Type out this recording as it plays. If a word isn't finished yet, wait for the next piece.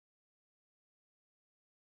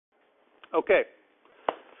Okay,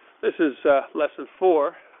 this is lesson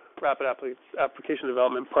 4, Rapid Application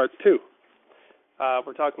Development, part 2.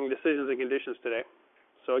 We're talking decisions and conditions today.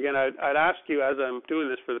 So again, I'd ask you, as I'm doing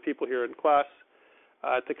this for the people here in class,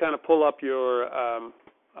 to kind of pull up your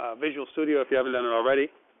Visual Studio if you haven't done it already,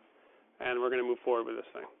 and we're going to move forward with this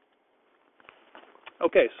thing.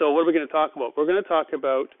 Okay, so what are we going to talk about? We're going to talk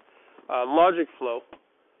about logic flow,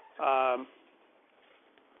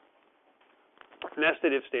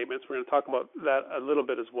 nested if statements. We're going to talk about that a little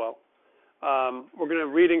bit as well. We're going to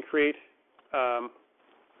read and create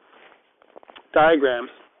diagrams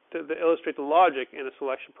to illustrate the logic in a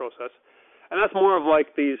selection process. And that's more of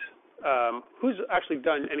like these, who's actually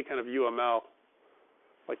done any kind of UML,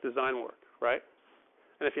 like design work, right?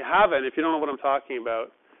 And if you haven't, if you don't know what I'm talking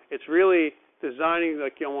about, it's really designing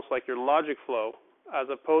like almost like your logic flow, as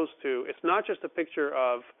opposed to, it's not just a picture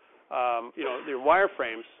of, your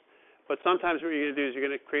wireframes, but sometimes what you're going to do is you're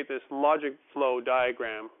going to create this logic flow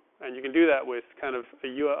diagram, and you can do that with kind of a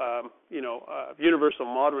universal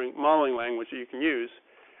modeling language that you can use,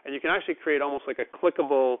 and you can actually create almost like a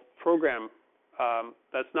clickable program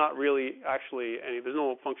that's not really actually there's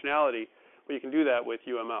no functionality, but you can do that with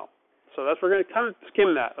UML. So we're going to kind of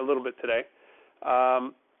skim that a little bit today.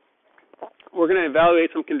 We're going to evaluate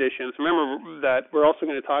some conditions. Remember that we're also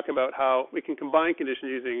going to talk about how we can combine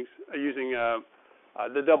conditions using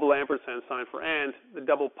the double ampersand sign for and, the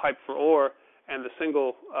double pipe for or, and the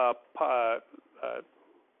single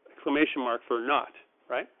exclamation mark for not,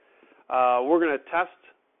 right? We're going to test,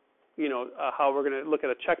 how we're going to look at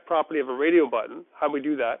a check property of a radio button. How do we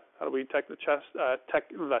do that? How do we test the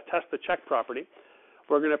check property?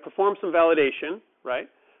 We're going to perform some validation, right?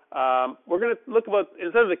 We're going to look about,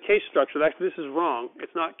 instead of the case structure, actually this is wrong.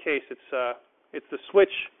 It's not case, it's the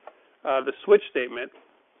switch statement.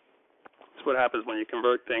 It's what happens when you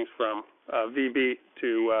convert things from VB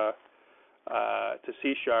to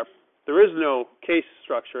C#. There is no case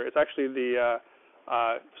structure. It's actually the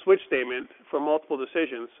switch statement for multiple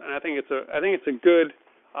decisions, and I think it's a good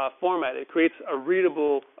format. It creates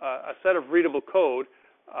a set of readable code,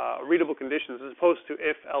 readable conditions, as opposed to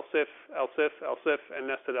if, else if, else if, else if, and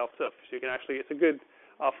nested else if. So you can actually, it's a good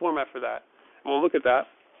format for that. And we'll look at that.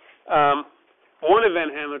 One event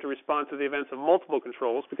handler to respond to the events of multiple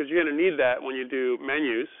controls, because you're going to need that when you do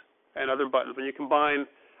menus and other buttons. When you combine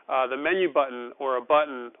the menu button or a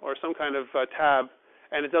button or some kind of tab,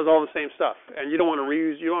 and it does all the same stuff, and you don't want to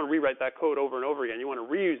rewrite that code over and over again. You want to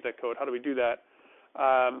reuse that code. How do we do that?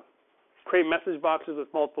 Create message boxes with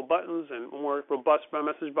multiple buttons and more robust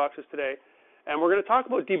message boxes today. And we're going to talk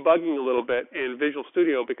about debugging a little bit in Visual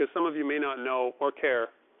Studio, because some of you may not know or care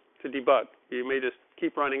to debug. You may just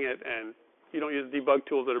keep running it and you don't use the debug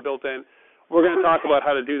tools that are built in. We're going to talk about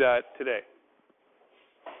how to do that today.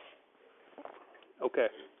 Okay.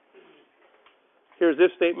 Here's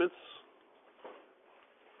if statements.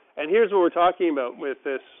 And here's what we're talking about with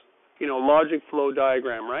this, logic flow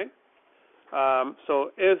diagram, right?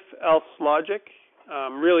 So if, else logic,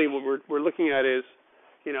 really what we're looking at is,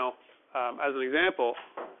 as an example,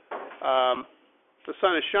 the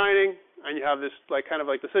sun is shining, and you have this kind of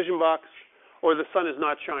decision box, or the sun is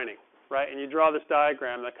not shining, right? And you draw this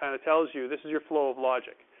diagram that kind of tells you this is your flow of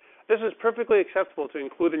logic. This is perfectly acceptable to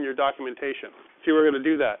include in your documentation if you were going to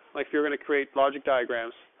do that, like if you're going to create logic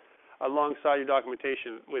diagrams alongside your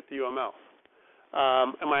documentation with UML.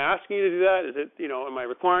 Am I asking you to do that? Is it, am I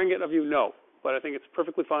requiring it of you? No, but I think it's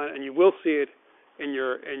perfectly fine, and you will see it in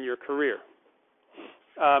your career.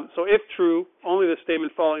 So if true, only the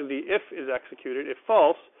statement following the if is executed. If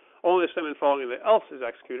false, only the statement following the else is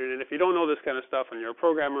executed. And if you don't know this kind of stuff and you're a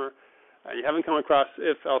programmer and you haven't come across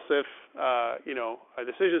if, else if, a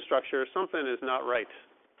decision structure, something is not right,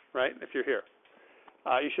 if you're here.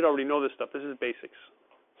 You should already know this stuff. This is basics.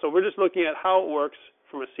 So we're just looking at how it works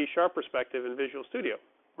from a C# perspective in Visual Studio,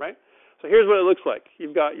 right? So here's what it looks like.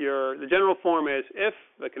 You've got the general form is if,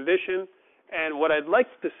 the condition, and what I'd like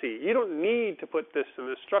to see. You don't need to put this in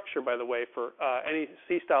this structure, by the way, for any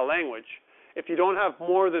C-style language. If you don't have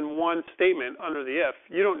more than one statement under the if,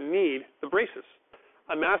 you don't need the braces.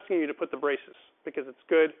 I'm asking you to put the braces because it's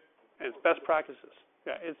good and it's best practices.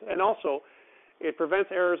 Yeah, and also, it prevents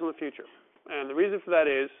errors in the future. And the reason for that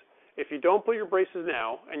is, if you don't put your braces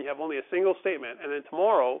now and you have only a single statement, and then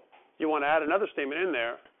tomorrow you want to add another statement in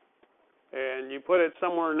there, and you put it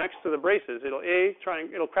somewhere next to the braces,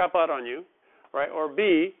 it'll crap out on you, right? Or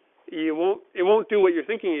B, it won't do what you're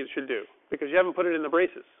thinking it should do because you haven't put it in the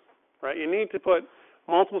braces, right? You need to put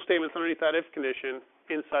multiple statements underneath that if condition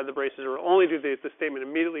inside the braces, or only do the statement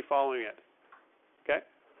immediately following it. Okay?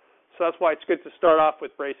 So that's why it's good to start off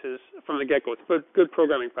with braces from the get-go. It's good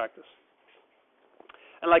programming practice.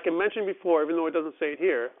 And like I mentioned before, even though it doesn't say it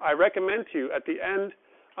here, I recommend to you at the end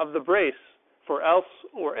of the brace for else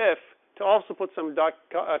or if to also put some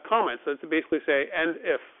comments that to basically say and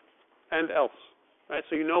if, and else, right?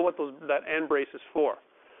 So you know what that and brace is for,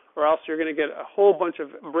 or else you're going to get a whole bunch of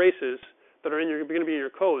braces that are going to be in your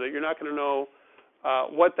code that you're not going to know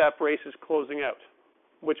what that brace is closing out,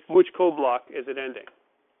 which code block is it ending.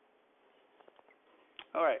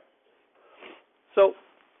 All right. So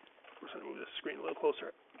I'm just going to move this screen a little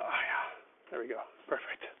closer. Oh, yeah. There we go.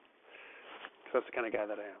 Perfect. Because that's the kind of guy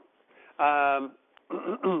that I am.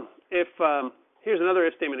 Here's another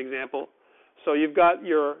if statement example. So you've got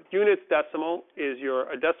your units decimal is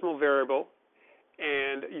a decimal variable,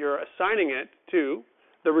 and you're assigning it to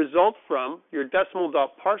the result from your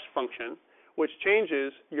decimal.parse function, which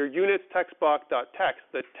changes your units text box.text,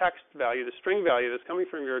 the text value, the string value that's coming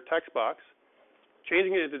from your text box,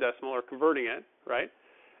 changing it into decimal or converting it, right?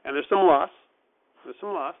 And there's some loss. There's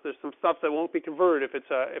some stuff that won't be converted if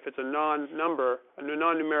it's a non-number, a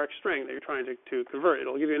non-numeric string that you're trying to convert.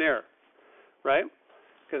 It'll give you an error, right?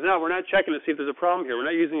 Because now we're not checking to see if there's a problem here. We're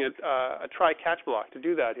not using a try-catch block to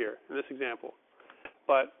do that here in this example.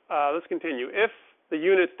 But let's continue. If the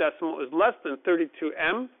units decimal is less than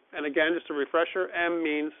 32M, and again, just a refresher, M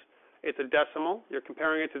means it's a decimal. You're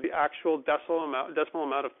comparing it to the actual decimal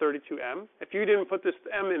amount of 32M. If you didn't put this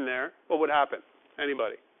M in there, what would happen?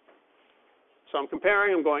 Anybody? So I'm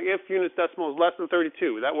comparing, I'm going, if units decimal is less than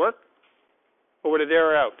 32, would that work? Or would it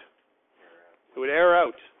error out? It would error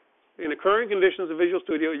out. In the current conditions of Visual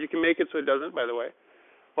Studio, you can make it so it doesn't, by the way,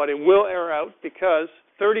 but it will error out because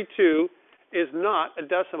 32 is not a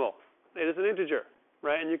decimal. It is an integer,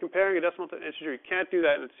 right? And you're comparing a decimal to an integer. You can't do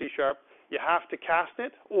that in C#. You have to cast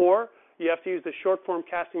it, or you have to use the short form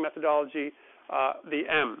casting methodology, the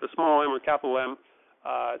M, the small m or capital M,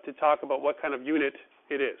 to talk about what kind of unit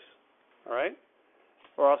it is. All right?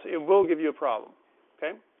 Or else it will give you a problem.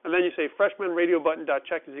 Okay? And then you say freshman radio button dot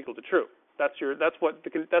check is equal to true. That's what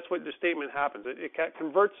the statement happens. It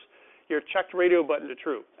converts your checked radio button to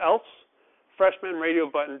true. Else, freshman radio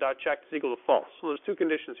button dot check is equal to false. So there's two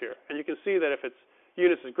conditions here, and you can see that if it's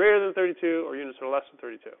units is greater than 32 or units are less than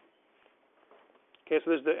 32. Okay,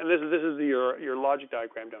 so this is your logic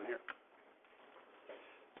diagram down here.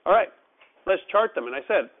 All right. Let's chart them. And I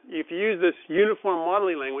said, if you use this uniform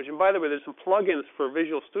modeling language, and by the way, there's some plugins for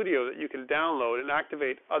Visual Studio that you can download and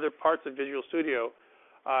activate other parts of Visual Studio,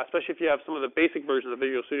 especially if you have some of the basic versions of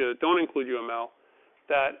Visual Studio that don't include UML,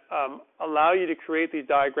 that allow you to create these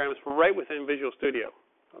diagrams from right within Visual Studio.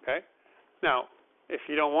 Okay? Now, if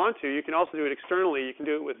you don't want to, you can also do it externally. You can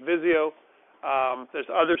do it with Visio. There's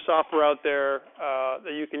other software out there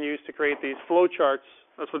that you can use to create these flow charts.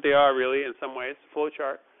 That's what they are, really, in some ways, flow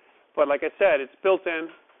chart. But like I said, it's built in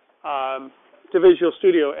to Visual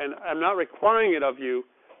Studio, and I'm not requiring it of you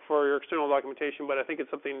for your external documentation, but I think it's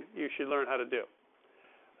something you should learn how to do.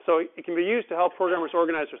 So it can be used to help programmers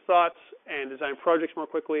organize their thoughts and design projects more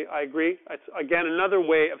quickly. I agree. It's, again, another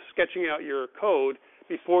way of sketching out your code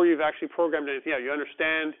before you've actually programmed anything out. You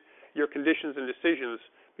understand your conditions and decisions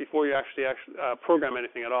before you actually program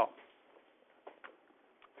anything at all.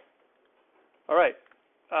 All right.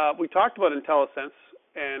 We talked about IntelliSense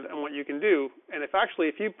and what you can do. And if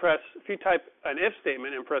you type an if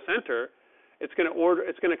statement and press enter, it's going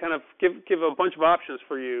to kind of give a bunch of options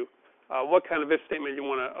for you what kind of if statement you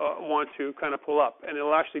want to kind of pull up, and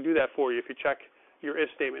it'll actually do that for you if you check your if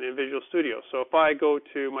statement in Visual Studio. So if I go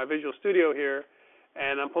to my Visual Studio here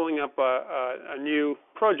and I'm pulling up a new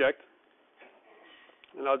project,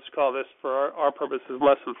 and I'll just call this for our purposes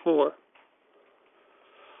lesson 4.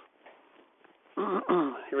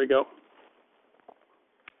 Here we go.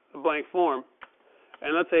 A blank form,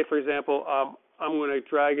 and let's say, for example, I'm going to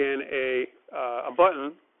drag in a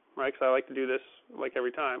button, right? Because I like to do this like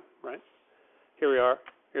every time, right? Here we are.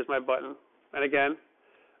 Here's my button, and again,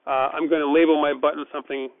 I'm going to label my button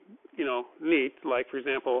something, neat. Like, for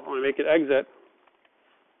example, I'm going to make it exit.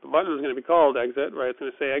 The button is going to be called exit, right? It's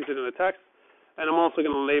going to say exit in the text, and I'm also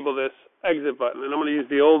going to label this exit button, and I'm going to use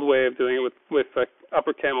the old way of doing it with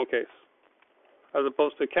upper camel case, as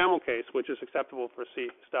opposed to camel case, which is acceptable for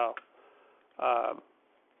C-style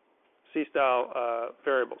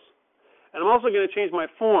variables. And I'm also going to change my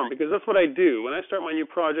form, because that's what I do. When I start my new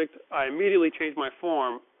project, I immediately change my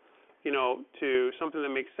form, to something that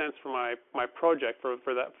makes sense for my project, for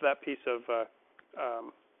that piece of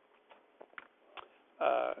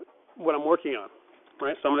what I'm working on,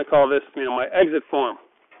 right? So I'm going to call this, my exit form,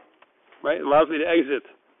 right? It allows me to exit.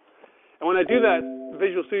 And when I do that,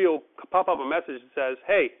 Visual Studio will pop up a message that says,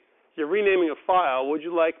 hey, you're renaming a file. Would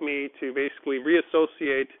you like me to basically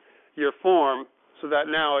reassociate your form so that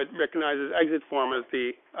now it recognizes exit form as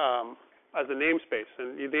the namespace.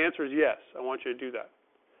 And the answer is yes. I want you to do that.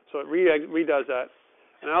 So it redoes that.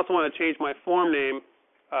 And I also want to change my form name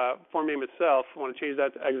itself. I want to change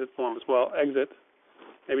that to exit form as well. Exit.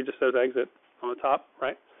 Maybe it just says exit on the top,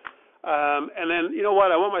 right? And then, you know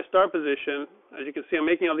what? I want my start position. As you can see, I'm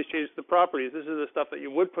making all these changes to the properties. This is the stuff that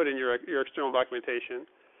you would put in your external documentation.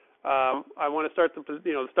 I want to start the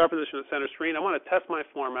start position at center screen. I want to test my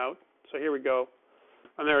form out. So here we go.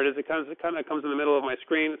 And there it is. It kind of comes in the middle of my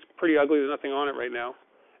screen. It's pretty ugly. There's nothing on it right now.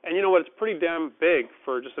 And you know what? It's pretty damn big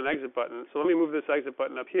for just an exit button. So let me move this exit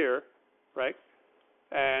button up here, right?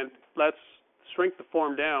 And let's shrink the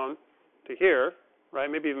form down to here, right?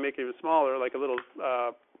 Maybe even make it even smaller, like a little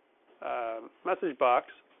message box.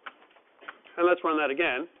 And let's run that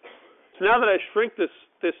again. So now that I shrink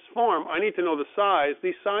this form, I need to know the size.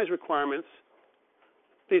 These size requirements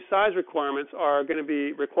are going to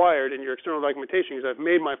be required in your external documentation because I've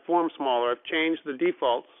made my form smaller. I've changed the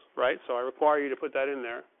defaults, right? So I require you to put that in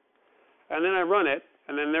there. And then I run it,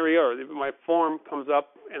 and then there we are. My form comes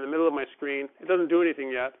up in the middle of my screen. It doesn't do anything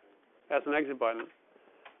yet. That's an exit button.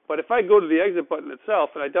 But if I go to the exit button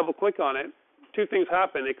itself and I double click on it, two things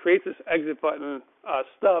happen. It creates this exit button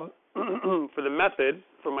stub for the method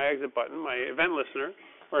for my exit button, my event listener,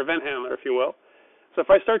 or event handler, if you will. So if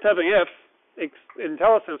I start typing if,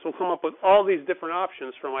 IntelliSense will come up with all these different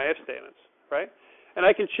options for my if statements, right? And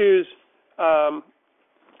I can choose none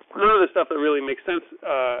of the stuff that really makes sense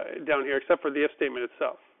down here except for the if statement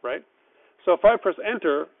itself, right? So if I press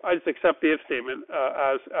enter, I just accept the if statement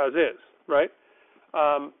as is, right?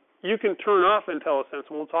 You can turn off IntelliSense,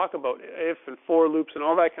 and we'll talk about if and for loops and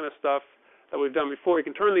all that kind of stuff that we've done before. You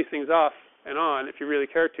can turn these things off and on if you really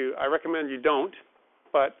care to. I recommend you don't,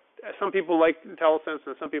 but some people like IntelliSense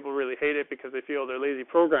and some people really hate it because they feel they're lazy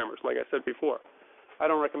programmers, like I said before. I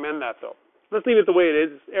don't recommend that, though. Let's leave it the way it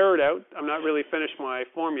is. It's errored out. I'm not really finished my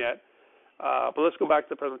form yet, but let's go back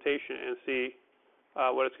to the presentation and see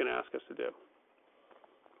what it's going to ask us to do.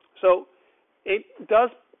 So it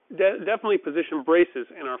does definitely position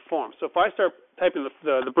braces in our form. So if I start typing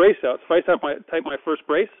the brace out, if I type my first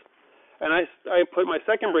brace, and I put my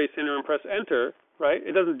second brace in there and press enter, right,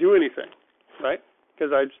 it doesn't do anything, right,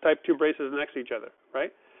 because I just typed two braces next to each other,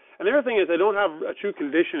 right? And the other thing is I don't have a true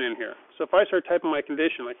condition in here. So if I start typing my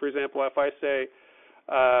condition, like for example, if I say,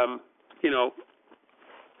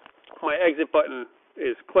 my exit button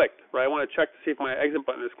is clicked, right? I want to check to see if my exit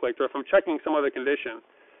button is clicked, or if I'm checking some other condition,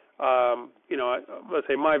 let's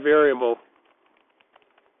say my variable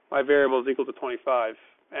is equal to 25.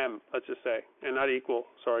 Let's just say, and not equal,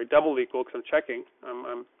 sorry, double equal, because I'm checking.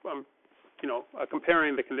 I'm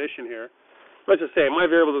comparing the condition here. Let's just say my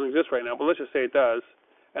variable doesn't exist right now, but let's just say it does.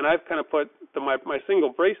 And I've kind of put my single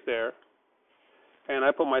brace there, and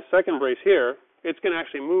I put my second brace here. It's going to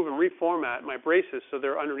actually move and reformat my braces so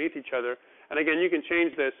they're underneath each other. And again, you can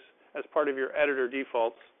change this as part of your editor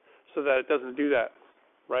defaults so that it doesn't do that,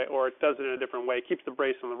 right? Or it does it in a different way. It keeps the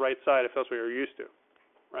brace on the right side if that's what you're used to,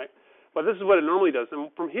 right? But this is what it normally does.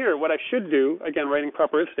 And from here, what I should do, again, writing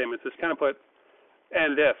proper if statements, is kind of put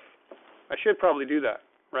end if. I should probably do that,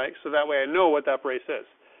 right? So that way I know what that brace is.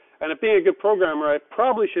 And if being a good programmer, I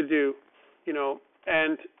probably should do,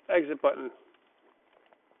 end exit button.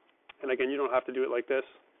 And again, you don't have to do it like this,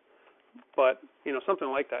 but, something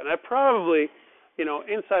like that. And I probably,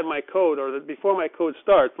 inside my code or before my code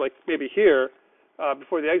starts, like maybe here,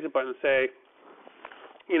 before the exit button, say,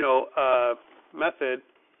 method,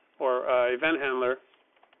 or event handler,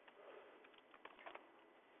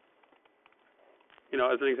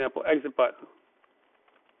 as an example, exit button.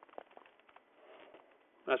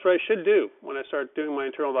 That's what I should do when I start doing my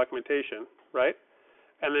internal documentation, right?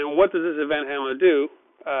 And then what does this event handler do?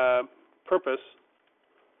 Purpose,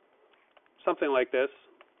 something like this,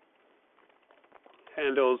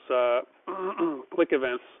 handles click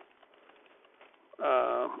events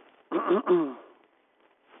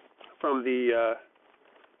from the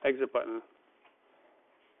exit button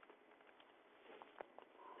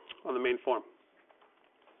on the main form,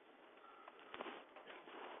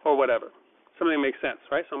 or whatever. Something that makes sense,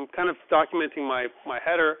 right? So I'm kind of documenting my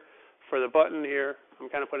header for the button here. I'm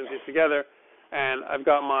kind of putting these together, and I've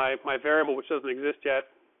got my variable, which doesn't exist yet,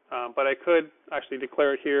 but I could actually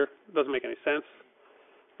declare it here. It doesn't make any sense.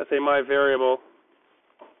 Let's say my variable,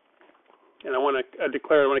 and I want to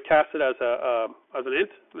declare, I want to cast it as an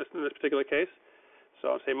int in this particular case. So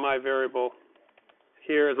I'll say my variable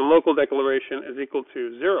here as a local declaration is equal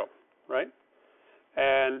to 0, right?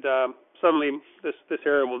 And suddenly this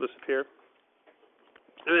error will disappear.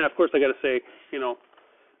 And then of course I got to say,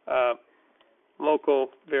 local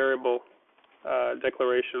variable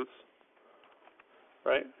declarations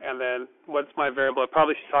right? And then what's my variable? I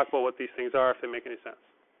probably should talk about what these things are if they make any sense.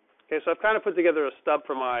 Okay, so I've kind of put together a stub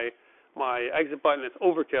for my exit button. It's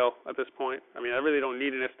overkill at this point. I mean, I really don't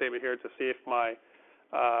need an if statement here to see if my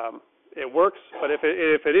it works. But if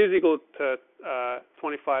it is equal to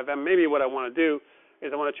 25M, maybe what I want to do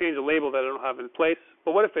is I want to change a label that I don't have in place.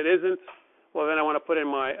 But what if it isn't? Well, then I want to put in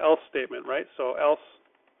my else statement, right? So else,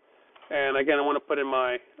 and again, I want to put in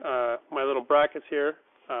my my little brackets here,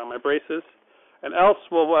 my braces, and else.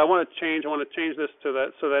 Well, what I want to change this to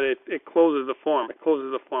that so that it closes the form. It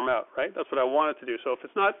closes the form out, right? That's what I want it to do. So if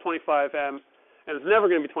it's not 25M, and it's never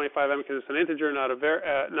going to be 25M because it's an integer, not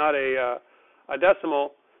a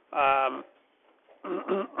decimal,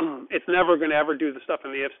 it's never going to ever do the stuff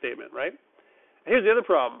in the if statement, right? Here's the other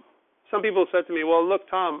problem. Some people have said to me, well, look,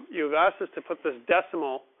 Tom, you've asked us to put this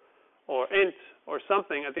decimal or int or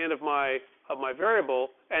something at the end of my variable,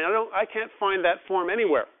 and I can't find that form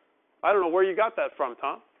anywhere. I don't know where you got that from,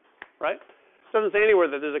 Tom, right? It doesn't say anywhere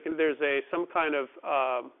that there's some kind of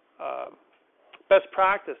best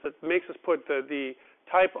practice that makes us put the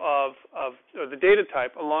type or the data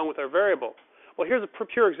type along with our variable. Well, here's a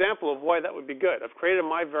pure example of why that would be good. I've created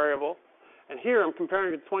my variable, and here I'm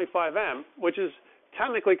comparing it to 25M, which is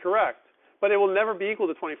technically correct, but it will never be equal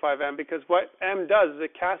to 25M because what M does is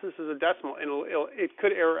it casts this as a decimal, and it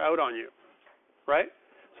could error out on you, right?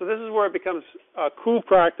 So this is where it becomes a cool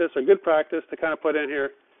practice or good practice to kind of put in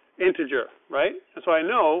here integer, right? And so I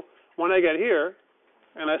know when I get here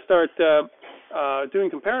and I start doing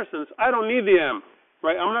comparisons, I don't need the M,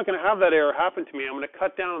 right? I'm not going to have that error happen to me. I'm going to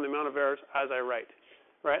cut down on the amount of errors as I write,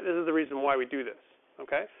 right? This is the reason why we do this,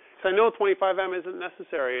 okay? So I know 25M isn't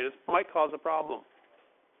necessary, and it might cause a problem.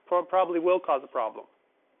 Probably will cause a problem,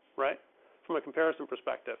 right, from a comparison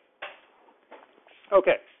perspective.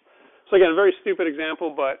 Okay, so again, a very stupid example,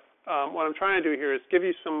 but what I'm trying to do here is give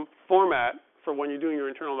you some format for when you're doing your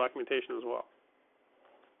internal documentation as well.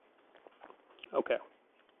 Okay.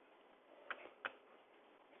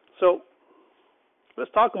 So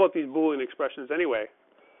let's talk about these Boolean expressions anyway.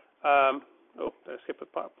 Oh, did I skip a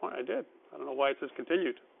point? I did. I don't know why it says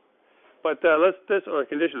continued. But or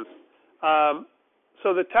conditions.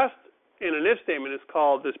 So the test in an if statement is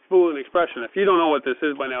called this Boolean expression. If you don't know what this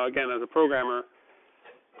is by now, again, as a programmer,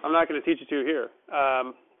 I'm not going to teach it to you here.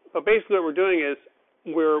 But basically what we're doing is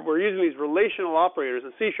we're using these relational operators.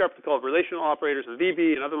 In C# they're called relational operators. In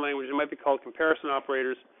VB and other languages it might be called comparison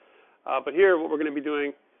operators. But here what we're going to be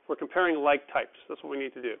doing, we're comparing like types. That's what we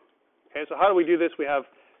need to do. Okay, so how do we do this? We have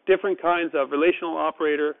different kinds of relational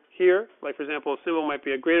operator here. Like, for example, a symbol might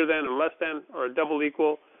be a greater than, a less than, or a double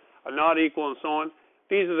equal, a not equal, and so on.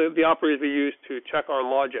 These are the operators we use to check our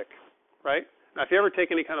logic, right? Now, if you ever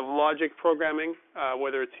take any kind of logic programming,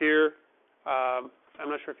 whether it's here, I'm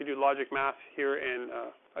not sure if you do logic math here in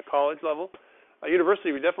a college level.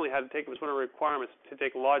 University, we definitely had to take, it was one of the requirements to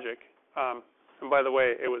take logic. And by the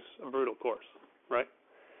way, it was a brutal course, right?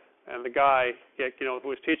 And the guy, who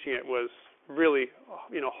was teaching it was really,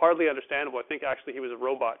 hardly understandable. I think actually he was a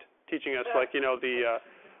robot teaching us,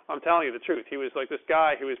 I'm telling you the truth. He was like this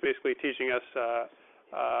guy who was basically teaching us,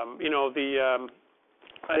 I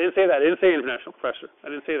didn't say that. I didn't say international professor. I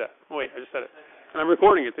didn't say that. Oh, wait, I just said it. And I'm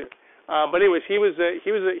recording it too. But anyways, he was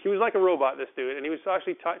like a robot, this dude, and he was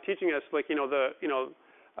actually teaching us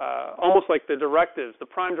almost like the directives, the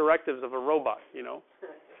prime directives of a robot. A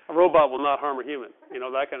robot will not harm a human,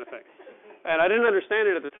 that kind of thing. And I didn't understand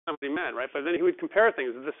it at the time what he meant, right? But then he would compare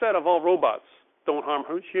things. The set of all robots don't harm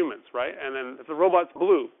humans, right? And then if the robot's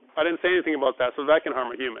blue, I didn't say anything about that, so that can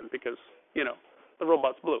harm a human because, the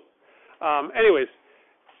robot's blue. Anyways,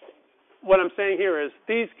 what I'm saying here is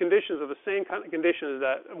these conditions are the same kind of conditions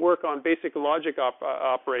that work on basic logic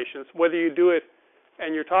operations, whether you do it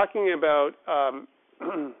and you're talking about,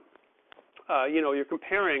 you're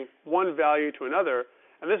comparing one value to another,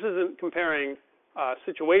 and this isn't comparing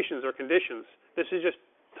situations or conditions. This is just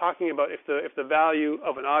talking about if the value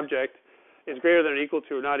of an object is greater than or equal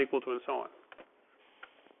to or not equal to and so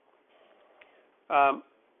on.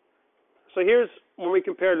 So here's when we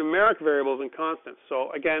compare numeric variables and constants.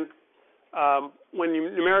 So again, when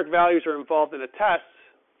numeric values are involved in a test,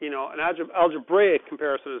 an algebraic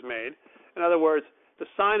comparison is made. In other words, the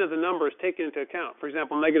sign of the number is taken into account. For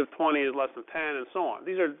example, -20 is less than 10 and so on.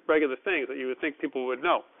 These are regular things that you would think people would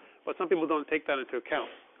know. But some people don't take that into account,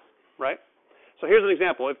 right? So here's an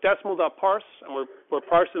example. If decimal.parse, and we're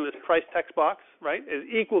parsing this price text box, right, is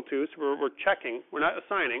equal to, so we're checking, we're not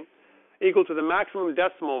assigning, equal to the maximum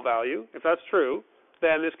decimal value. If that's true,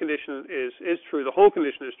 then this condition is true. The whole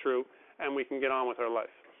condition is true, and we can get on with our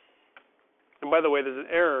life. And by the way, there's an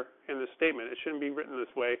error in this statement. It shouldn't be written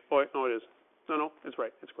this way. Oh, no, it is. No, it's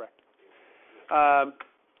right. It's correct.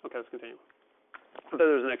 Okay, let's continue. I thought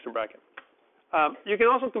there was an extra bracket. You can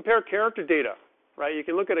also compare character data, right? You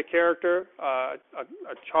can look at a character,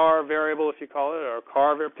 a char variable, if you call it, or a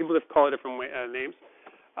car variable. People have called it different names.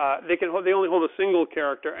 They only hold a single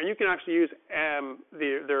character, and you can actually use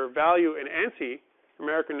their value in ANSI,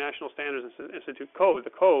 American National Standards Institute code, the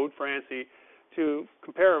code for ANSI, to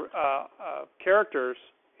compare characters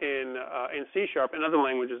in C# and other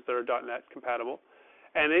languages that are .NET compatible.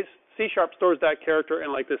 And C# stores that character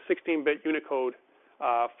in like this 16-bit Unicode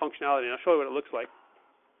functionality. And I'll show you what it looks like.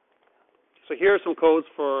 So here are some codes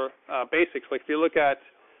for basics. Like if you look at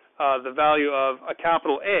the value of a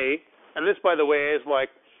capital A, and this, by the way, is like,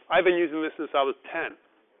 I've been using this since I was 10,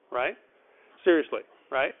 right? Seriously,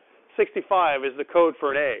 right? 65 is the code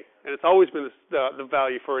for an A, and it's always been the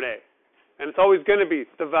value for an A. And it's always going to be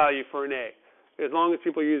the value for an A, as long as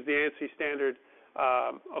people use the ANSI standard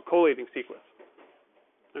collating sequence.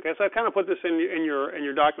 Okay, so I kind of put this in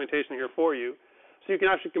your documentation here for you, so you can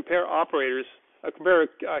actually compare operators, compare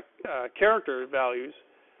character values,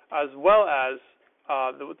 as well as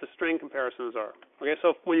what the string comparisons are. Okay,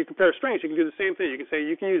 so when you compare strings, you can do the same thing. You can say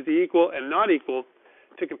you can use the equal and not equal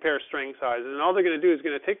to compare string sizes, and all they're going to do is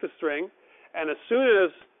going to take the string, and as soon as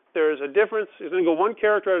there's a difference, it's going to go one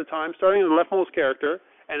character at a time, starting with the leftmost character,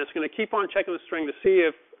 and it's going to keep on checking the string to see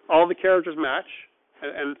if all the characters match.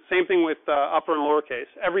 And same thing with upper and lowercase.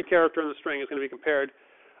 Every character in the string is going to be compared,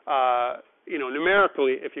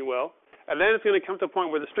 numerically, if you will. And then it's going to come to a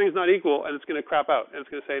point where the string's not equal, and it's going to crap out, and it's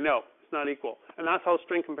going to say no, it's not equal. And that's how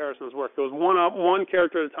string comparisons work. It goes one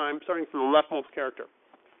character at a time, starting from the leftmost character.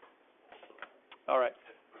 All right.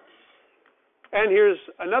 And here's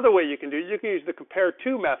another way you can do it. You can use the compare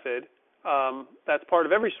to method. That's part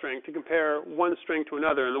of every string to compare one string to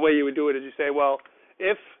another. And the way you would do it is you say, well,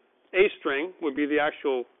 if A string would be the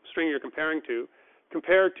actual string you're comparing to,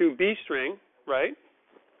 compare to B string, right?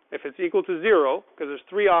 If it's equal to 0, because there's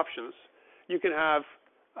 3 options, you can have,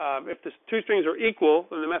 if the 2 strings are equal,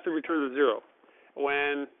 then the method returns a 0.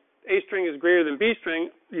 When A string is greater than B string,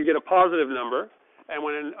 you get a positive number. And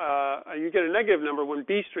when you get a negative number when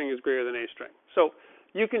B string is greater than A string. So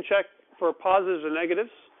you can check for positives or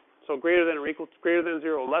negatives. So greater than or equal to greater than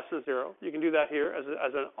 0, less than 0. You can do that here as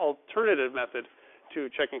an alternative method to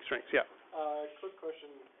checking strings. Yeah. Quick question.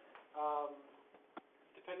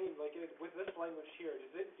 Depending, like with this language here,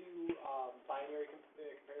 does it do binary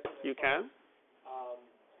comparison? You can.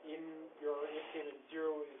 In your if statement,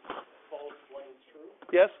 0 is false, 1 is true.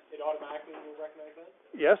 Yes. It automatically will recognize that.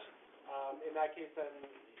 Yes. In that case, then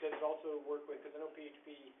does it also work with? Because I know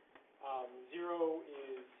PHP 0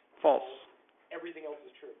 is false. Everything else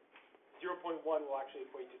is true. 0.1 will actually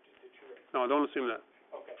equate to true. No, don't assume that.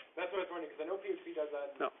 Okay, that's what I was wondering because I know PHP does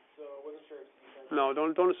that. No. So I wasn't sure if you. No,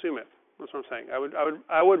 don't assume it. That's what I'm saying.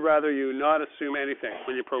 I would rather you not assume anything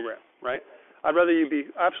when you program, right? I'd rather you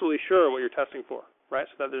be absolutely sure what you're testing for, right?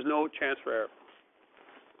 So that there's no chance for error.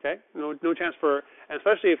 Okay? No chance for, and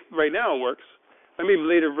especially if right now it works. Maybe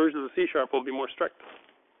later versions of C# will be more strict,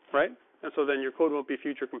 right? And so then your code won't be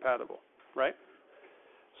future compatible, right?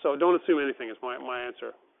 So don't assume anything is my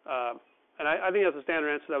answer. And I think that's a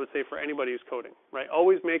standard answer that I would say for anybody who's coding, right?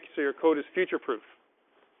 Always make so your code is future-proof,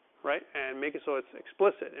 right? And make it so it's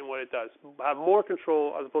explicit in what it does. Have more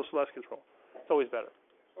control as opposed to less control. It's always better.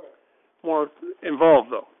 More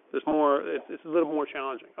involved, though. There's more. It's a little more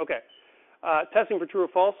challenging. Okay. Testing for true or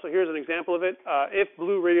false. So here's an example of it. If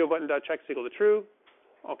blue radio button dot checked is equal to true,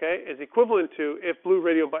 okay, is equivalent to if blue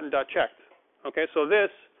radio button dot checked. Okay, so this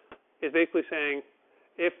is basically saying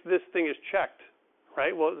if this thing is checked,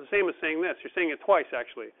 right? Well, it's the same as saying this. You're saying it twice,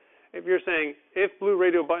 actually. If you're saying if blue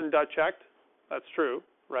radio button dot checked, that's true,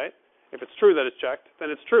 right? If it's true that it's checked, then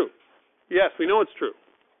it's true. Yes, we know it's true,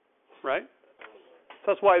 right?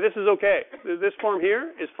 So that's why this is okay. This form here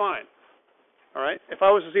is fine. All right. If I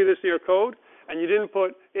was to see this in your code and you didn't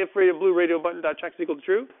put if blue radio button dot check is equal to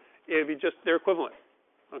true, it'd be just they're equivalent.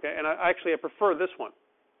 Okay. And I prefer this one,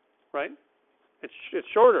 right? It's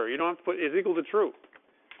shorter. You don't have to put is equal to true,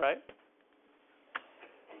 right?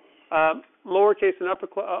 Lowercase and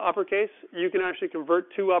uppercase, you can actually convert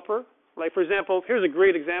to upper. Like for example, here's a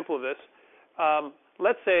great example of this.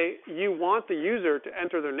 Let's say you want the user to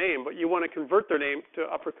enter their name, but you want to convert their name to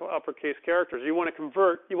uppercase characters. You want to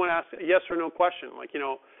ask a yes or no question, like,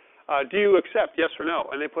 do you accept yes or no?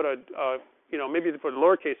 And they put maybe they put a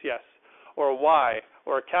lowercase yes, or a Y,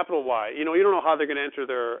 or a capital Y. You don't know how they're going to enter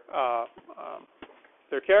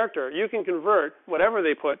their character. You can convert whatever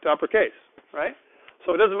they put to uppercase, right?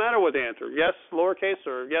 So it doesn't matter what they enter, yes lowercase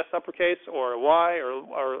or yes uppercase or Y or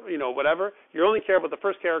whatever. You only care about the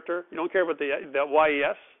first character. You don't care about the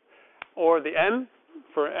YES or the N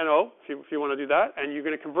for NO, if you want to do that, and you're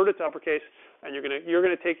going to convert it to uppercase, and you're going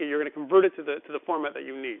to convert it to the format that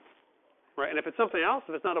you need, right? And if it's something else,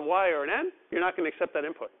 if it's not a Y or an N, you're not going to accept that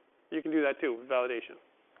input. You can do that too with validation.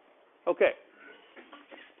 Okay.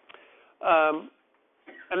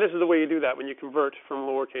 And this is the way you do that when you convert from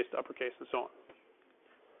lowercase to uppercase and so on.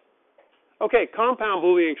 Okay, compound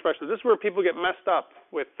Boolean expressions. This is where people get messed up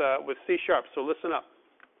with C#, so listen up.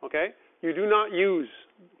 Okay? You do not use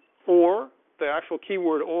or, the actual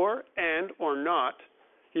keyword or, and, or not.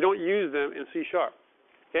 You don't use them in C#.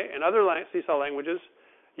 Okay? In other C# languages,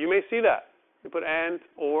 you may see that. You put and,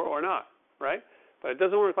 or not, right? But it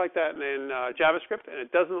doesn't work like that in JavaScript, and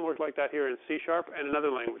it doesn't work like that here in C# and in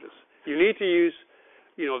other languages. You need to use,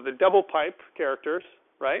 the double pipe characters,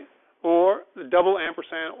 right? Or the double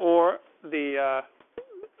ampersand, or the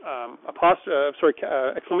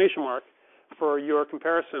exclamation mark for your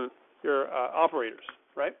comparison, your operators,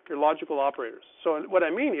 right? Your logical operators. So what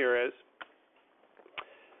I mean here is,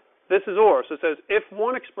 this is or. So it says if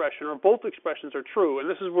one expression or both expressions are true, and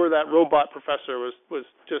this is where that robot professor was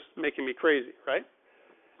just making me crazy, right?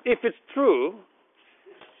 If it's true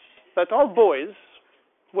that all boys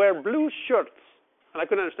wear blue shirts, and I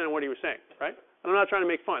couldn't understand what he was saying, right? And I'm not trying to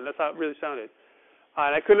make fun. That's how it really sounded.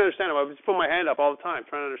 And I couldn't understand him. I was just putting my hand up all the time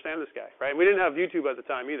trying to understand this guy, right? We didn't have YouTube at the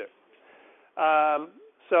time either.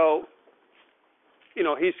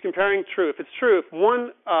 He's comparing true. If it's true, if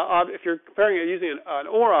you're comparing it using an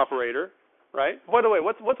OR operator, right? By the way,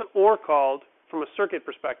 what's an OR called from a circuit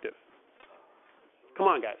perspective? Come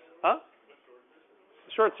on, guys. Huh?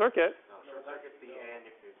 Short circuit.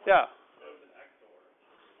 Yeah.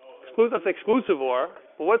 That's exclusive OR.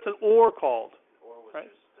 But what's an OR called? Right?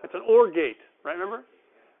 It's an OR gate, right? Remember?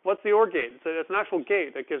 What's the OR gate? It's an actual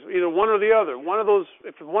gate that gives either one or the other. One of those,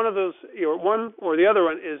 if one of those, one or the other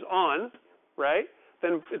one is on, right?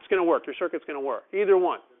 Then it's going to work. Your circuit's going to work. Either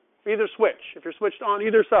one, either switch. If you're switched on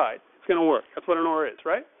either side, it's going to work. That's what an OR is,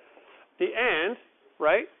 right? The AND,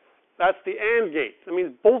 right? That's the AND gate. That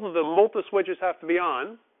means both the switches have to be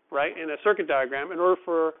on, right, in a circuit diagram in order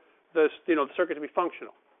for the circuit to be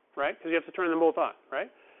functional, right? Because you have to turn them both on, right?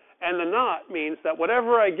 And the NOT means that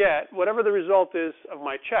whatever I get, whatever the result is of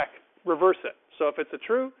my check, reverse it. So if it's a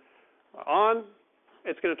true, on,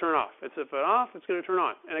 it's going to turn off. If it's off, it's going to turn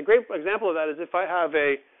on. And a great example of that is if I have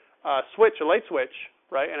a light switch,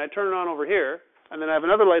 right, and I turn it on over here, and then I have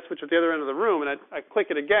another light switch at the other end of the room, and I click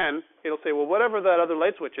it again, it'll say, well, whatever that other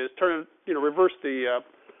light switch is, reverse the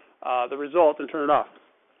result and turn it off,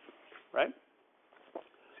 right?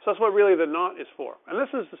 So that's what really the NOT is for. And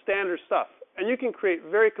this is the standard stuff. And you can create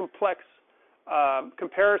very complex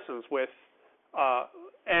comparisons with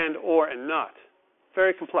and, or, and not.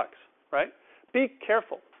 Very complex, right? Be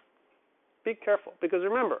careful. Be careful. Because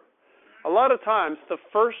remember, a lot of times the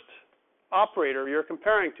first operator you're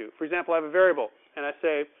comparing to, for example, I have a variable, and I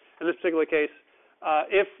say, in this particular case,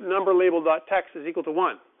 if number label.text is equal to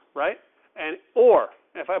 1, right? And or,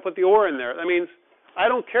 if I put the or in there, that means I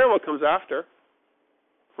don't care what comes after,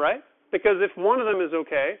 right? Because if one of them is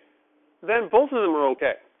okay, then both of them are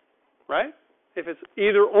okay, right? If it's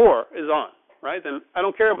either or is on, right? Then I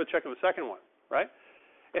don't care about checking the second one, right?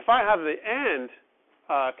 If I have the AND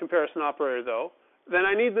comparison operator, though, then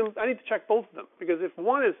I need to check both of them, because if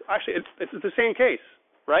one is actually it's the same case,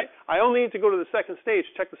 right? I only need to go to the second stage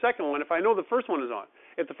to check the second one if I know the first one is on.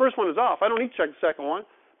 If the first one is off, I don't need to check the second one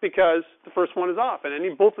because the first one is off, and I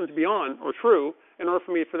need both of them to be on or true in order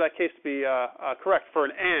for that case to be correct for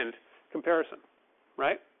an AND comparison,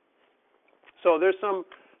 right? So there's some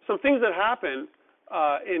things that happen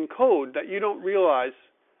in code that you don't realize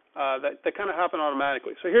that kind of happen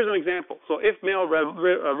automatically. So here's an example. So if male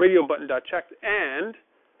radio button dot checked and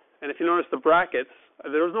if you notice the brackets,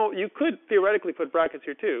 you could theoretically put brackets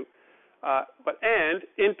here too, but and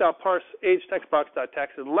int dot parse age text box dot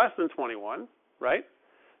text is less than 21, right?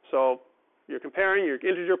 So you're comparing your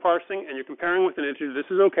integer parsing and you're comparing with an integer. This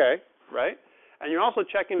is okay, right? And you're also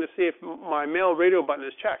checking to see if my male radio button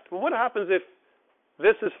is checked. Well, what happens if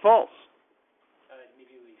this is false?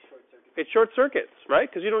 Immediately short circuit. It short circuits, right?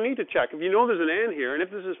 Because you don't need to check. If you know there's an AND here, and if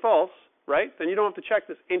this is false, right, then you don't have to check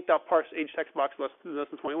this int.parse age text box less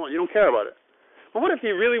than 21. You don't care about it. But what if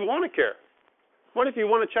you really want to care? What if you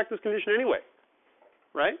want to check this condition anyway,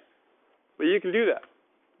 right? Well, you can do that,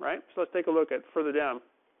 right? So let's take a look at further down.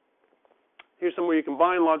 Here's somewhere you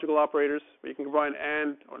combine logical operators, where you can combine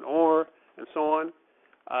and or, and so on.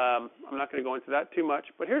 I'm not going to go into that too much,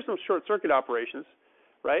 but here's some short circuit operations,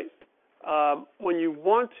 right? When you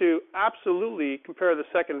want to absolutely compare the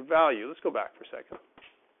second value, let's go back for a second.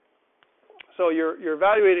 So you're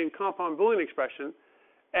evaluating compound Boolean expression,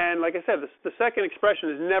 and like I said, the second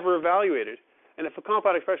expression is never evaluated And if a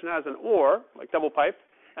compound expression has an or, like double pipe,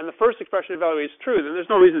 and the first expression evaluates true, then there's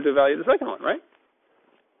no reason to evaluate the second one, right?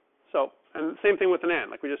 So, and same thing with an and,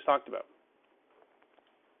 like we just talked about.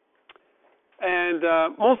 And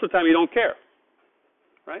most of the time you don't care,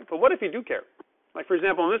 right? But what if you do care? Like, for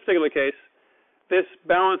example, in this particular case, this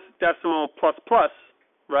balanced decimal plus plus,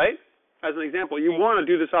 right? As an example, you want to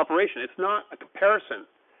do this operation. It's not a comparison.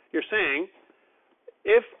 You're saying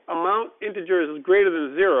if amount integer is greater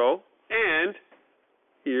than 0 and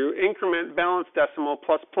you increment balanced decimal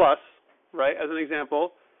plus plus, right, as an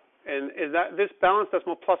example, and is that this balanced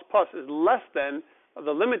decimal plus plus is less than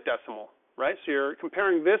the limit decimal, right? So you're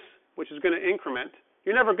comparing this, which is going to increment.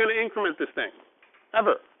 You're never going to increment this thing,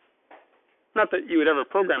 ever. Not that you would ever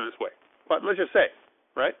program this way, but let's just say,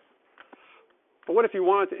 right? But what if you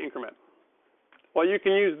wanted to increment? Well, you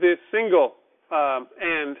can use this single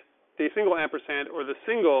and the single ampersand or the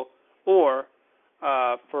single or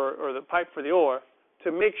or the pipe for the or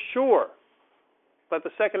to make sure that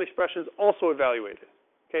the second expression is also evaluated.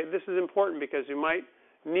 Okay, this is important because you might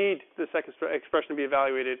need the second expression to be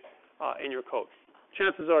evaluated in your code.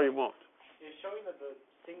 Chances are you won't. It's showing that the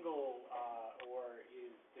single or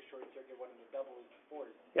is the short circuit one and the double is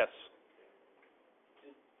forced. Yes.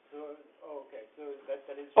 So, okay. So that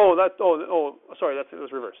is. Sorry, it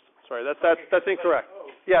was reversed. Sorry, that's incorrect.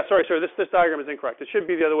 Yeah, sorry. This diagram is incorrect. It should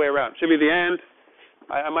be the other way around. It should be the and.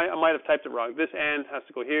 I might have typed it wrong. This and has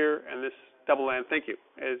to go here, and this double and, thank you,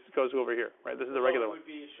 goes over here. Right. This is the regular one.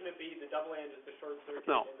 Shouldn't it be the double and is the short circuit?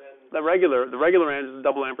 No. And then The regular and is the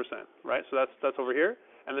double ampersand. Right. So that's over here,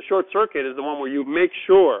 and the short circuit is the one where you make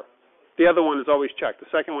sure the other one is always checked.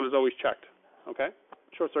 The second one is always checked. Okay.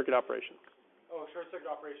 Short circuit operation. Oh, short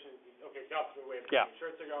circuit operation. Okay, the opposite way. Yeah.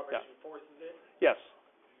 Short circuit operation forces it. Yes.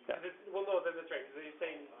 Yeah. Well, no, then that's right. Because you're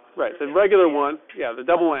saying. Right. The regular one, yeah, the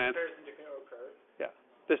double and. Comparison to occur. Yeah.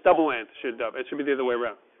 This double and should it should be the other way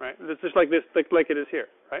around, right? It's just like this, like it is here,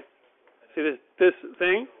 right? See this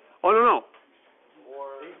thing? Oh no.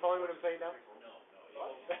 Are you following what I'm saying now?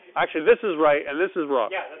 Actually, this is right and this is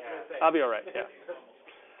wrong. Yeah, that's what I'm saying. I'll be all right. Yeah.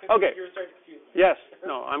 Okay. You were starting to confuse me. Yes.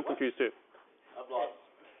 No, I'm confused too. I've lost.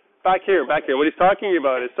 Back here. What he's talking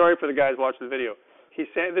about is, sorry for the guys watching the video. He's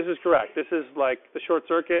saying this is correct. This is like the short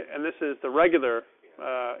circuit, and this is the regular.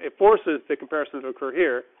 It forces the comparison to occur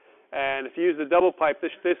here, and if you use the double pipe,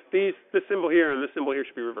 this symbol here and this symbol here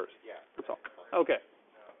should be reversed. Yeah. That's all. Okay.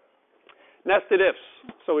 Nested ifs.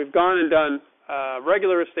 So we've gone and done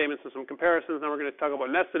regular if statements and some comparisons. Now we're going to talk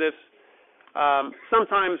about nested ifs.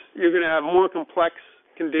 Sometimes you're going to have more complex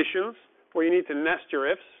conditions where you need to nest your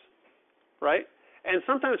ifs, right? And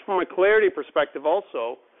sometimes from a clarity perspective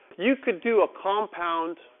also, you could do a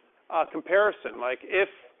compound comparison, like if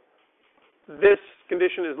this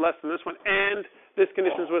condition is less than this one, and this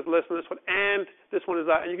condition is less than this one, and this one is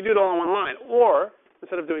that, and you can do it all in one line. Or,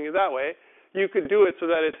 instead of doing it that way, you could do it so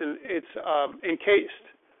that it's encased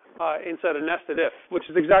inside a nested if, which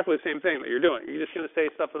is exactly the same thing that you're doing. You're just going to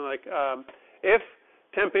say something like, if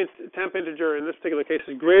temp integer in this particular case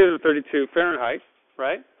is greater than 32 Fahrenheit,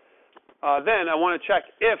 right? Then I want to check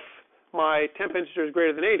if my temp integer is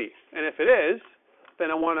greater than 80. And if it is,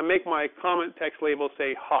 then I want to make my comment text label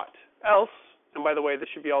say hot. Else, and by the way, this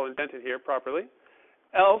should be all indented here properly,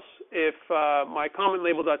 else if my comment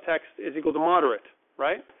label.text is equal to moderate,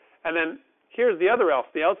 right? And then here's the other else,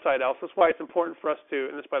 the outside else. That's why it's important for us to,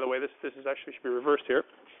 and this, by the way, this is actually should be reversed here.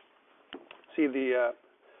 See the,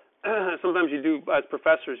 sometimes you do, as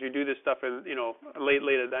professors, you do this stuff in,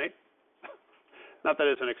 late at night. Not that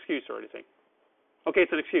it's an excuse or anything. Okay,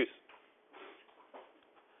 it's an excuse.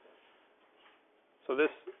 So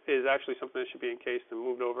this is actually something that should be encased and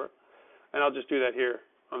moved over. And I'll just do that here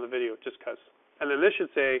on the video just because. And then this should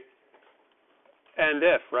say and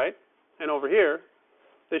if, right? And over here,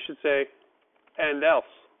 this should say and else,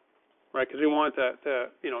 right? Because we want to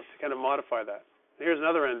kind of modify that. And here's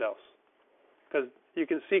another and else. Because you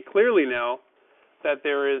can see clearly now that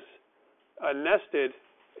there is a nested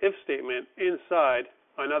if statement inside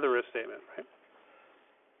another if statement, right?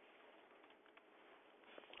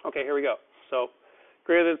 Okay, here we go. So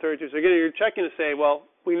greater than 32. So again, you're checking to say, well,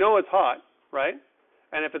 we know it's hot, right?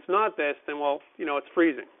 And if it's not this, then, well, it's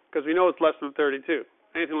freezing. Because we know it's less than 32.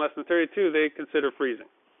 Anything less than 32, they consider freezing.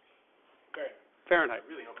 Fahrenheit. I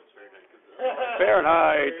really hope it's Fahrenheit.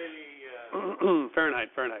 Fahrenheit. Very,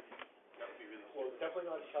 Fahrenheit. that would be really Well, it's definitely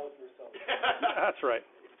not Kelvin or something. That's right.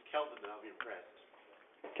 If it's Kelvin, then I'll be impressed.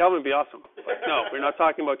 Kelvin would be awesome. But no, we're not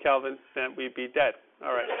talking about Kelvin. Then we'd be dead.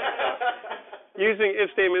 All right. Using if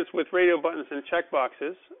statements with radio buttons and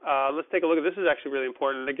checkboxes. Let's take a look at this. Is actually really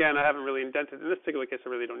important. And again, I haven't really indented. In this particular case, I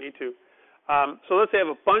really don't need to. So let's say I have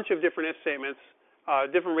a bunch of different if statements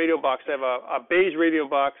different radio box. I have a beige radio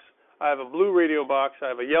box, I have a blue radio box, I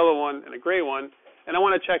have a yellow one, and a gray one, and I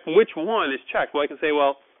want to check which one is checked. Well, I can say,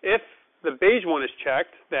 well, if the beige one is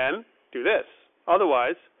checked, then do this.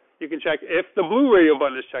 Otherwise, you can check if the blue radio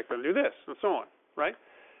button is checked, then do this, and so on, right?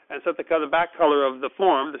 And set the back color of the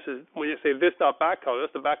form. This is when you say this dot back color.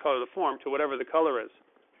 That's the back color of the form to whatever the color is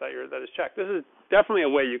that is checked. This is definitely a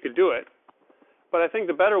way you could do it, but I think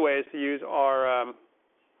the better way is to use our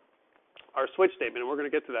switch statement, and we're going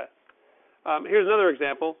to get to that. Here's another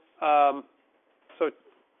example. So,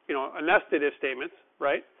 a nested if statements,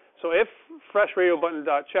 right? So if fresh radio button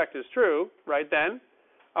dot checked is true, right, then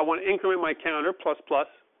I want to increment my counter plus plus.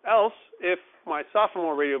 Else, if my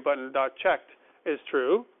sophomore radio button dot checked is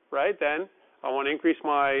true, right, then I want to increase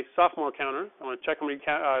my sophomore counter. I want to check how many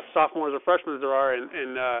sophomores or freshmen there are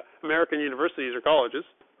in American universities or colleges,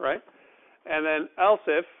 right? And then else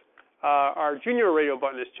if our junior radio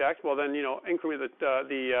button is checked, well then, increment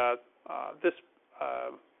this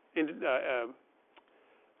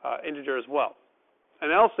integer as well.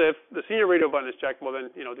 And else if the senior radio button is checked, well then,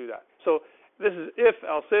 do that. So this is if,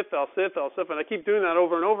 else if, else if, else if, and I keep doing that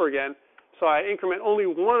over and over again. So I increment only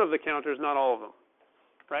one of the counters, not all of them,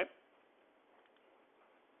 right?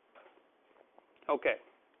 Okay.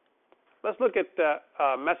 Let's look at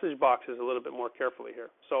message boxes a little bit more carefully here.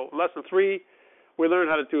 So lesson 3, we learned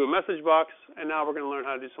how to do a message box, and now we're going to learn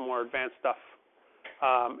how to do some more advanced stuff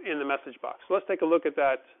in the message box. So let's take a look at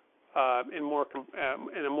that in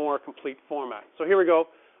a more complete format. So here we go.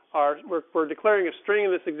 We're declaring a string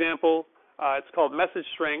in this example. It's called message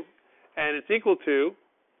string, and it's equal to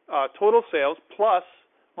total sales plus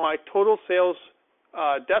my total sales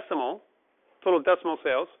total decimal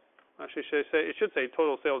sales. Actually, it should say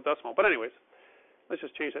total sales decimal. But anyways, let's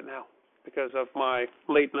just change that now because of my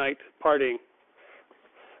late night partying.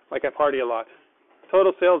 Like I party a lot.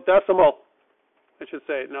 Total sales decimal. I should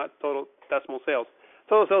say, not total decimal sales.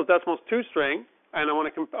 Total sales decimal is toString, and I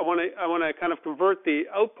want to kind of convert the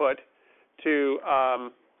output to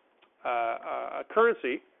a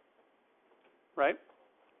currency, right?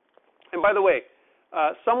 And by the way,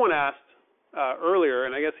 someone asked earlier,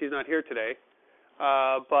 and I guess he's not here today,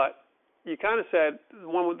 but you kind of said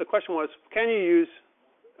the question was, can you use?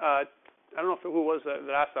 I don't know who was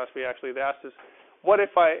that asked us. They asked us, what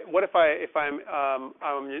if I'm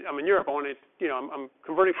in Europe? I want to, I'm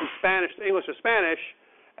converting from Spanish to English to Spanish,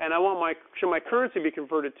 and I want should my currency be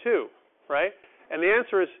converted too, right? And the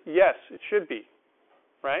answer is yes, it should be,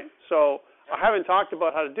 right? So I haven't talked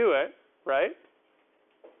about how to do it, right?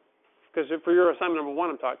 Because for your assignment number 1,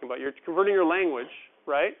 I'm talking about, you're converting your language,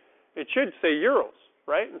 right? It should say euros,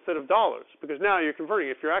 right, instead of dollars, because now you're converting.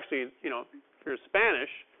 If you're actually, if you're Spanish,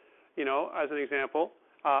 as an example,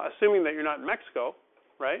 assuming that you're not in Mexico,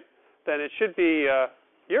 right, then it should be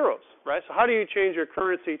euros, right? So how do you change your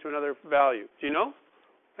currency to another value? Do you know?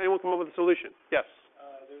 Anyone come up with a solution? Yes.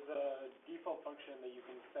 There's a default function that you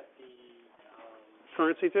can set the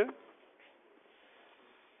currency to. I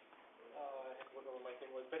have to look at what my thing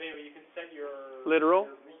was, but anyway, you can set your literal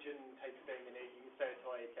your region type thing, and you can set it to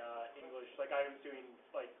like English. Like I was doing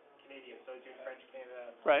like Canadian, so I was doing French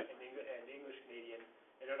Canada, right, and English Canadian,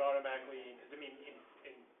 and it automatically. Because I mean, in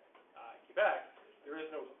Quebec, there is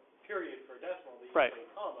no period for a decimal. They use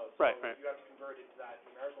a comma, so you have to convert it to that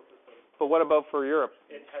numerical system. But what about for Europe?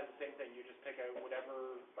 It has the same thing. You just pick out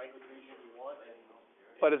whatever language region you want, and.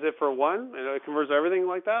 But is it for one? And it converts everything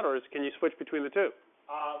like that, or can you switch between the two?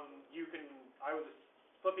 You can. I was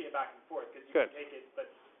flipping it back and forth because you can take it, but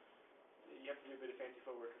you have to do a bit of fancy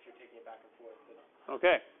footwork if you're taking it back and forth.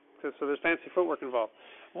 Okay, so there's fancy footwork involved.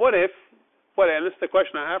 What if? And this is the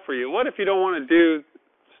question I have for you. What if you don't want to do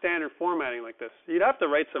standard formatting like this? You'd have to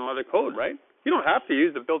write some other code, right? You don't have to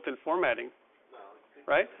use the built-in formatting,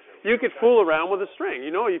 right? You could fool around with a string.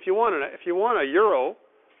 If you want a euro,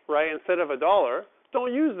 right, instead of a dollar,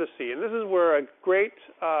 don't use the C. And this is where an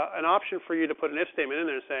option for you to put an if statement in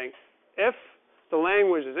there saying, if the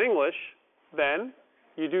language is English, then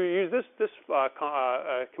you do use this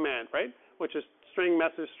command, right, which is string,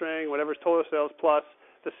 message string, whatever's total sales plus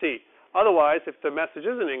the C. Otherwise, if the message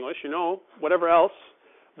is in English, whatever else,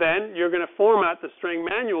 then you're going to format the string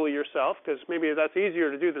manually yourself, because maybe that's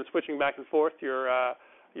easier to do than switching back and forth your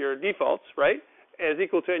defaults, right? As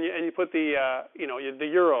equal to, and you put the the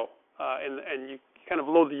euro, and you kind of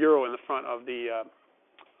load the euro in the front of the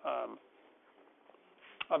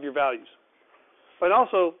of your values. But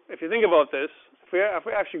also, if you think about this, if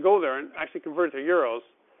we actually go there and actually convert it to euros,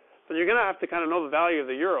 then you're going to have to kind of know the value of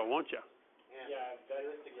the euro, won't you? Yeah,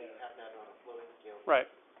 realistically, you have to have it on a floating scale. Right.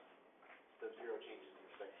 The zero changes in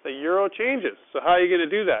the second. the euro changes. So how are you going to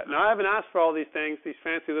do that? Now, I haven't asked for all these things, these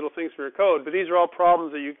fancy little things for your code, but these are all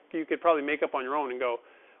problems that you could probably make up on your own and go,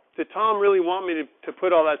 did Tom really want me to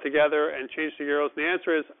put all that together and change to euros? And the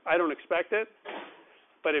answer is, I don't expect it,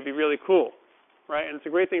 but it'd be really cool, right? And it's a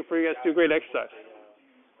great thing for you guys to do, great exercise.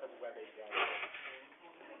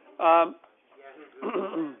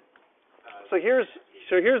 So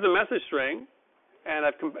here's the message string, and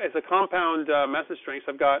it's a compound message string.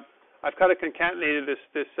 So I've kind of concatenated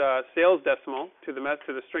this sales decimal to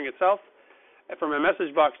the string itself from my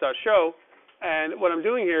messagebox.show. And what I'm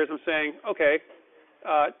doing here is I'm saying, okay,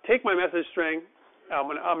 take my message string. I'm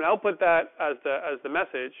going to output that as the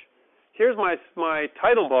message. Here's my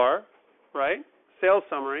title bar, right? Sales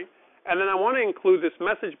summary, and then I want to include this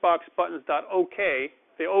messagebox_buttons.OK,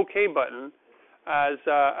 the OK button, as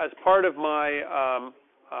part of my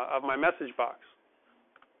message box,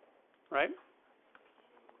 right?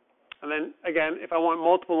 And then again, if I want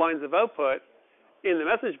multiple lines of output in the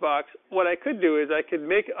message box, what I could do is I could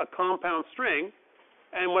make a compound string,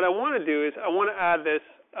 and what I want to do is I want to add this,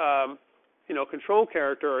 control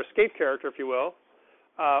character or escape character, if you will.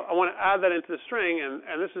 I want to add that into the string,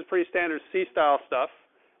 and this is pretty standard C-style stuff.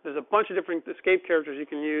 There's a bunch of different escape characters you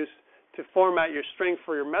can use to format your string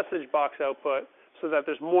for your message box output so that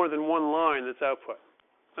there's more than one line that's output.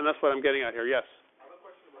 And that's what I'm getting at here, yes? I have a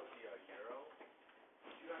question about the euro.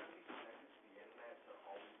 Did you actually connect it to the internet to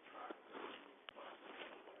always track?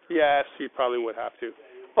 Yes, you probably would have to.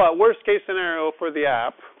 But worst case scenario for the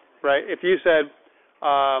app, right, if you said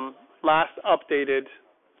last updated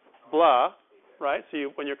blah, right,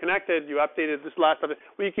 so when you're connected, you updated this last update,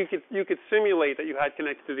 well, you could simulate that you had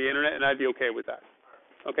connected to the internet, and I'd be okay with that,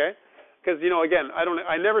 okay? Because, again,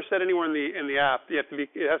 I never said anywhere in the app it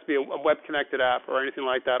has to be a web-connected app or anything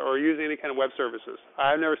like that, or using any kind of web services.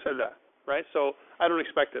 I've never said that, right? So I don't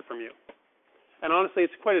expect it from you. And honestly,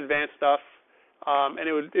 it's quite advanced stuff, and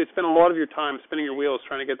it's spend a lot of your time spinning your wheels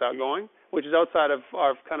trying to get that going, which is outside of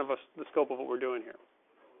the scope of what we're doing here.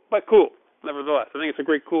 But cool, nevertheless. I think it's a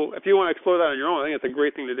great cool. If you want to explore that on your own, I think it's a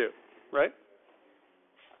great thing to do, right?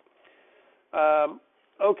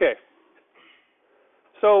 Okay.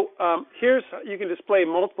 So you can display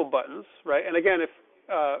multiple buttons, right? And again, if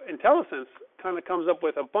IntelliSense kind of comes up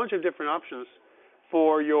with a bunch of different options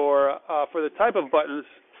for the type of buttons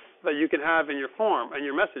that you can have in your form and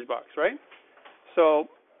your message box, right? So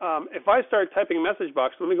if I start typing message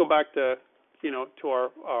box, let me go back to to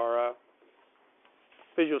our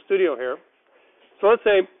Visual Studio here. So let's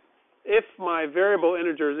say if my variable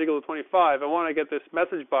integer is equal to 25, I want to get this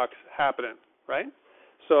message box happening, right?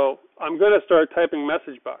 So I'm going to start typing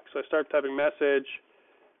message box. So I start typing message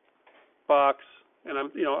box, and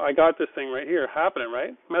I got this thing right here happening,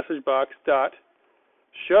 right? Message box dot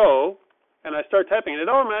show, and I start typing, and it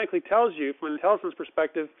automatically tells you from an IntelliSense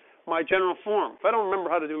perspective my general form. If I don't remember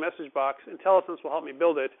how to do message box, IntelliSense will help me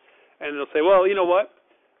build it, and it'll say, well, you know what?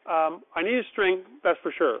 I need a string, that's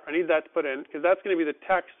for sure. I need that to put in because that's going to be the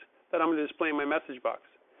text that I'm going to display in my message box.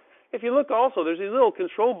 If you look also, there's these little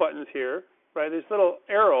control buttons here, right? These little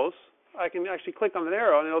arrows. I can actually click on an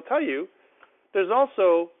arrow, and it'll tell you. There's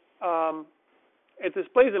also, it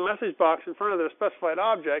displays a message box in front of the specified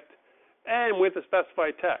object and with the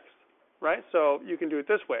specified text, right? So you can do it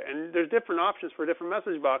this way. And there's different options for different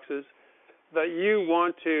message boxes that you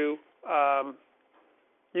want to,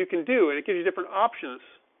 you can do, and it gives you different options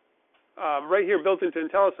right here built into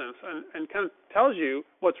IntelliSense and kind of tells you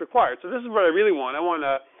what's required. So this is what I really want. I want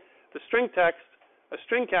the string text, a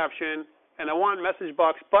string caption, and I want message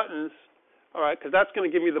box buttons, all right, because that's going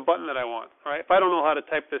to give me the button that I want, all right, if I don't know how to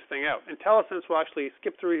type this thing out. IntelliSense will actually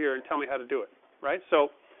skip through here and tell me how to do it, right? So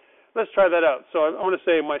let's try that out. So I want to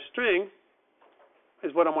say my string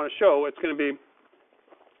is what I want to show. It's going to be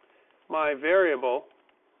my variable,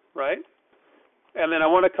 right? And then I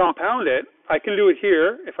want to compound it. I can do it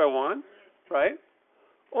here if I want, right?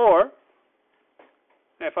 Or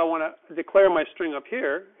if I want to declare my string up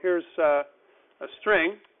here, here's a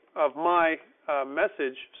string of my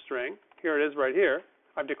message string. Here it is right here.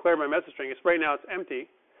 I've declared my message string. Right now it's empty.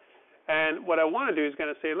 And what I want to do is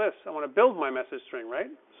going to say this. I want to build my message string, right?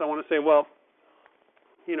 So I want to say, well,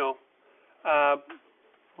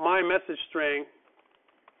 my message string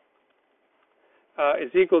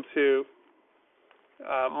is equal to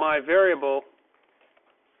my variable.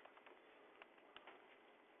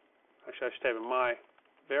 Actually, I should type in my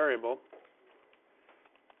variable.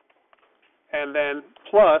 And then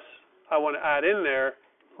plus, I want to add in there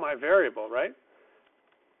my variable, right?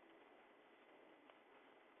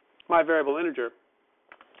 My variable integer.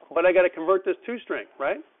 But I got to convert this to string,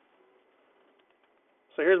 right?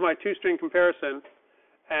 So here's my two-string comparison.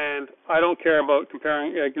 and I don't care about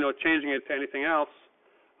comparing, changing it to anything else.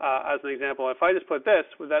 As an example, if I just put this,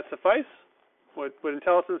 would that suffice? Would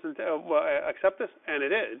IntelliSense accept this? And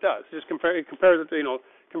it does. It just compares it to,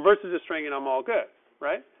 converts it to string, and I'm all good,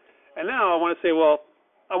 right? And now I want to say, well,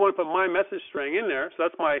 I want to put my message string in there. So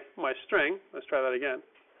that's my string. Let's try that again.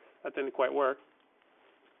 That didn't quite work.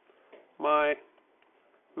 My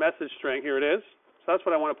message string, here it is. So that's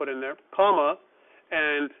what I want to put in there, comma,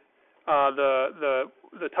 and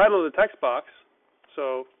the title of the text box.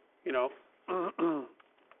 So,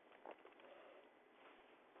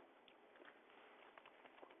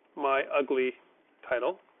 my ugly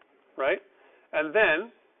title, right? And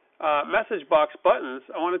then message box buttons.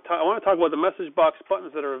 I want to talk about the message box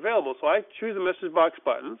buttons that are available. So I choose the message box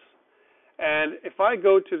buttons, and if I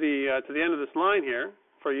go to the end of this line here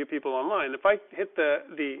for you people online, if I hit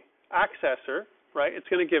the accessor, right, it's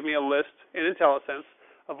going to give me a list in IntelliSense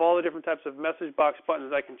of all the different types of message box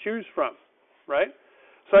buttons I can choose from, right?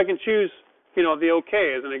 So I can choose, the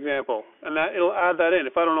OK as an example, and that it'll add that in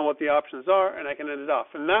if I don't know what the options are, and I can end it off.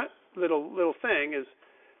 And that little thing is,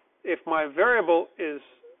 if my variable is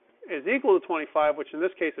equal to 25, which in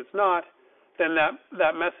this case it's not, then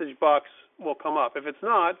that message box will come up. If it's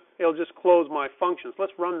not, it'll just close my functions.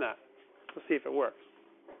 Let's run that. Let's see if it works.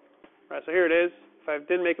 All right, so here it is. If I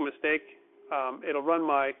didn't make a mistake, it'll run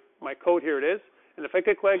my code. Here it is. And if I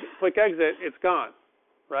click exit, it's gone,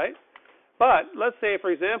 right? But let's say,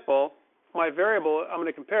 for example, my variable, I'm going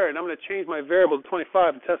to compare it, and I'm going to change my variable to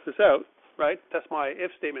 25 to test this out, right? Test my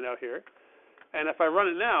if statement out here. And if I run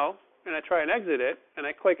it now, and I try and exit it, and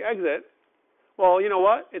I click exit, well, you know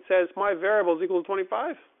what? It says my variable is equal to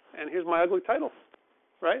 25, and here's my ugly title,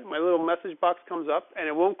 right? My little message box comes up, and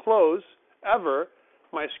it won't close ever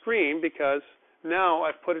my screen because now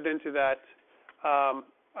I've put it into that,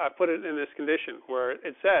 I put it in this condition where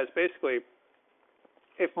it says basically,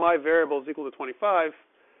 if my variable is equal to 25,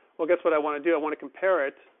 well, guess what I want to do? I want to compare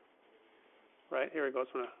it, right? Here it goes.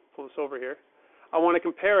 I'm going to pull this over here. I want to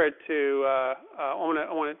compare it to, I want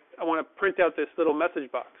to print out this little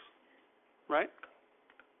message box, right?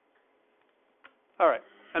 All right,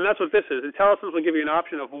 and that's what this is. IntelliSense will give you an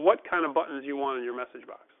option of what kind of buttons you want in your message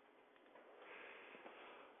box.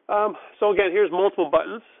 So again, here's multiple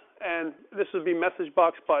buttons, and this would be message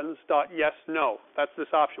box buttons dot yes no. That's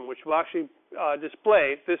this option, which will actually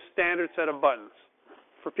display this standard set of buttons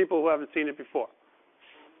for people who haven't seen it before.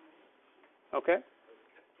 Okay.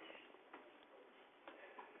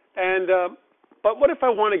 And but what if I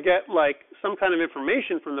want to get like some kind of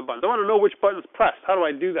information from the buttons? I want to know which button's pressed. How do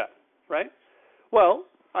I do that, right? Well,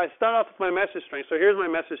 I start off with my message string. So here's my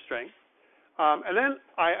message string, and then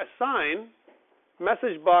I assign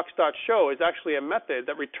messagebox.show is actually a method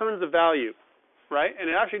that returns a value, right? And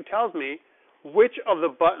it actually tells me which of the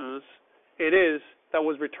buttons it is that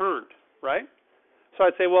was returned, right? So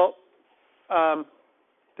I'd say, well,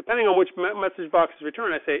 depending on which message box is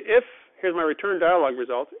returned, I say if here's my return dialog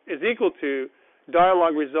result is equal to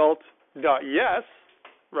dialog result.yes,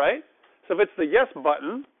 right? So if it's the yes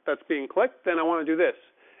button that's being clicked, then I want to do this.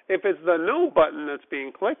 If it's the no button that's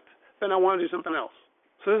being clicked, then I want to do something else.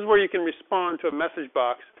 So this is where you can respond to a message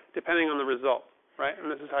box depending on the result, right? And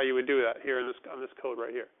this is how you would do that here in on this code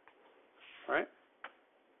right here, all right?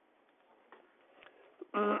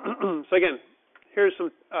 So again, here's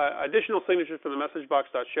some additional signatures for the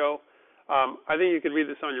messagebox.show. I think you could read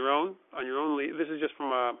this on your own. This is just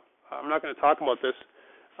from I'm not going to talk about this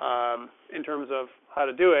in terms of how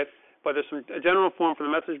to do it, but there's a general form for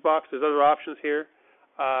the message box. There's other options here.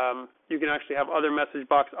 You can actually have other message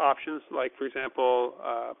box options, like for example,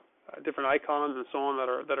 different icons and so on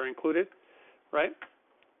that are included, right?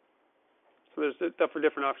 So there's stuff for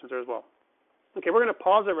different options there as well. Okay, we're going to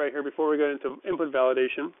pause it right here before we go into input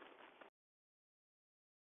validation.